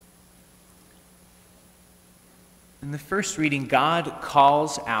In the first reading, God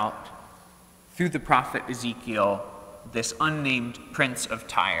calls out, through the prophet Ezekiel, this unnamed prince of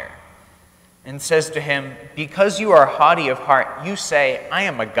Tyre, and says to him, "Because you are haughty of heart, you say, 'I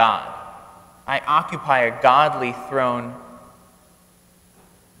am a god. I occupy a godly throne.'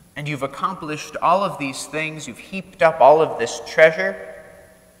 And you've accomplished all of these things. You've heaped up all of this treasure.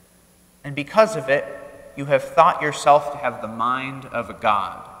 And because of it, you have thought yourself to have the mind of a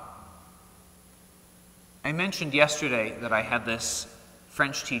god." I mentioned yesterday that I had this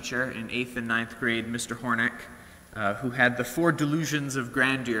French teacher in 8th and 9th grade, Mr. Hornick, who had the 4 delusions of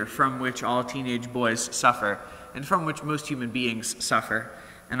grandeur from which all teenage boys suffer, and from which most human beings suffer.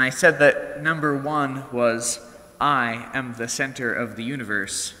 And I said that number 1 was, "I am the center of the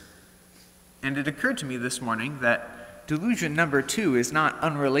universe." And it occurred to me this morning that delusion number 2 is not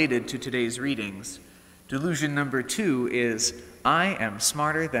unrelated to today's readings. Delusion number 2 is, "I am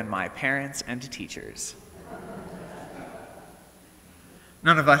smarter than my parents and teachers."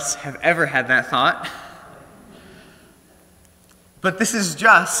 None of us have ever had that thought. But this is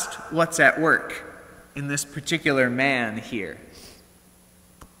just what's at work in this particular man here.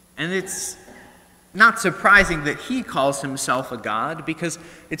 And it's not surprising that he calls himself a god, because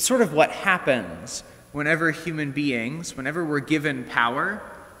it's sort of what happens whenever human beings, whenever we're given power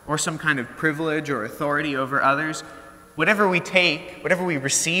or some kind of privilege or authority over others, whatever we take, whatever we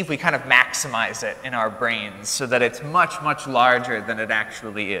receive, we kind of maximize it in our brains so that it's much, much larger than it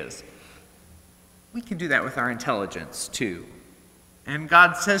actually is. We can do that with our intelligence too. And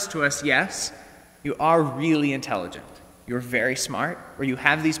God says to us, yes, you are really intelligent. You're very smart, or you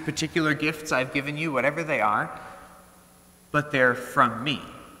have these particular gifts I've given you, whatever they are, but they're from me.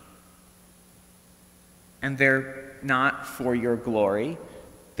 And they're not for your glory,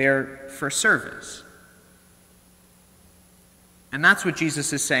 they're for service. And that's what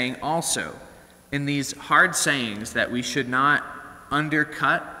Jesus is saying also in these hard sayings that we should not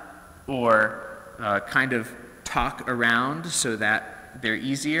undercut or kind of talk around so that they're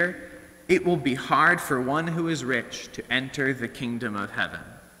easier. It will be hard for one who is rich to enter the kingdom of heaven.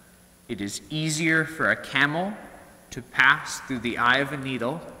 It is easier for a camel to pass through the eye of a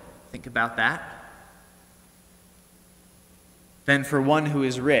needle, think about that, than for one who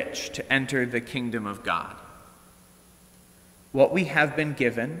is rich to enter the kingdom of God. What we have been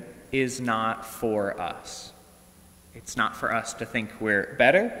given is not for us. It's not for us to think we're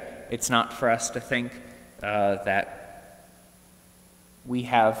better. It's not for us to think that we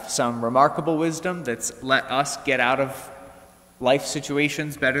have some remarkable wisdom that's let us get out of life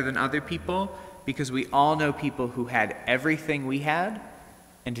situations better than other people, because we all know people who had everything we had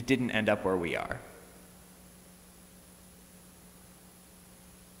and didn't end up where we are.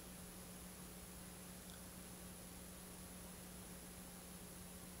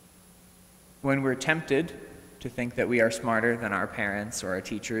 When we're tempted to think that we are smarter than our parents or our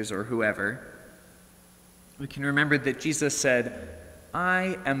teachers or whoever, we can remember that Jesus said,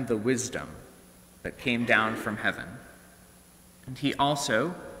 "I am the wisdom that came down from heaven." And he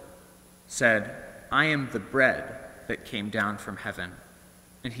also said, "I am the bread that came down from heaven."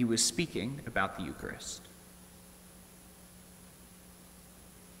 And he was speaking about the Eucharist.